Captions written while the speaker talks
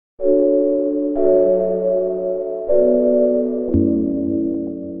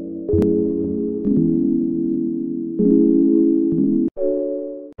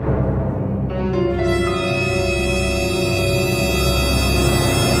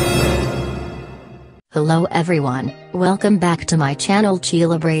Hello everyone, welcome back to my channel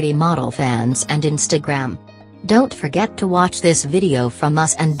Curvy Model fans and Instagram. Don't forget to watch this video from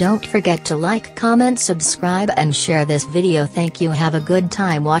us and don't forget to like, comment, subscribe and share this video. Thank you. Have a good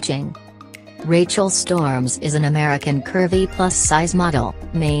time watching. Rachel Storms is an American curvy plus-size model,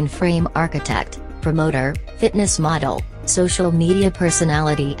 mainframe architect, promoter, fitness model, social media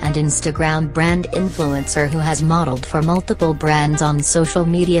personality and Instagram brand influencer who has modeled for multiple brands on social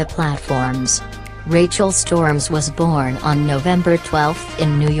media platforms. Rachel Storms was born on November 12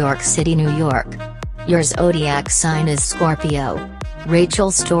 in New York City, New York. Your zodiac sign is Scorpio.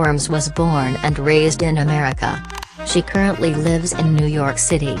 Rachel Storms was born and raised in America. She currently lives in New York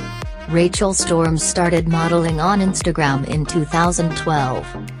City. Rachel Storms started modeling on Instagram in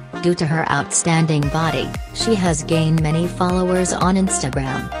 2012. Due to her outstanding body, she has gained many followers on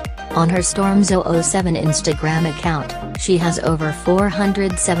Instagram. On her Storms007 Instagram account, she has over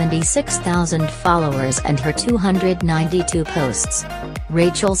 476,000 followers and her 292 posts.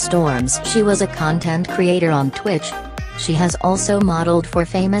 Rachel Storms. She was a content creator on Twitch. She has also modeled for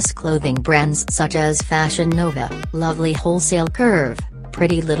famous clothing brands such as Fashion Nova, Lovely Wholesale Curve,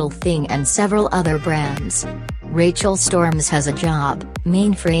 Pretty Little Thing and several other brands. Rachel Storms has a job,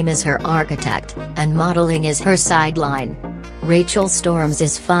 mainframe is her architect, and modeling is her sideline. Rachel Storms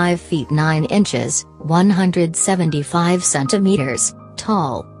is 5 feet 9 inches, 175 centimeters,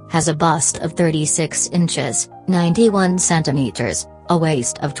 tall, has a bust of 36 inches, 91 centimeters, a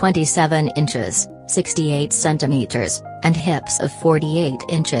waist of 27 inches, 68 centimeters, and hips of 48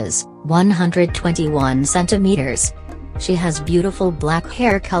 inches, 121 centimeters. She has beautiful black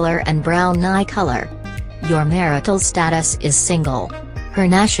hair color and brown eye color. Your marital status is single. Her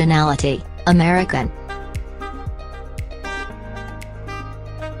nationality, American.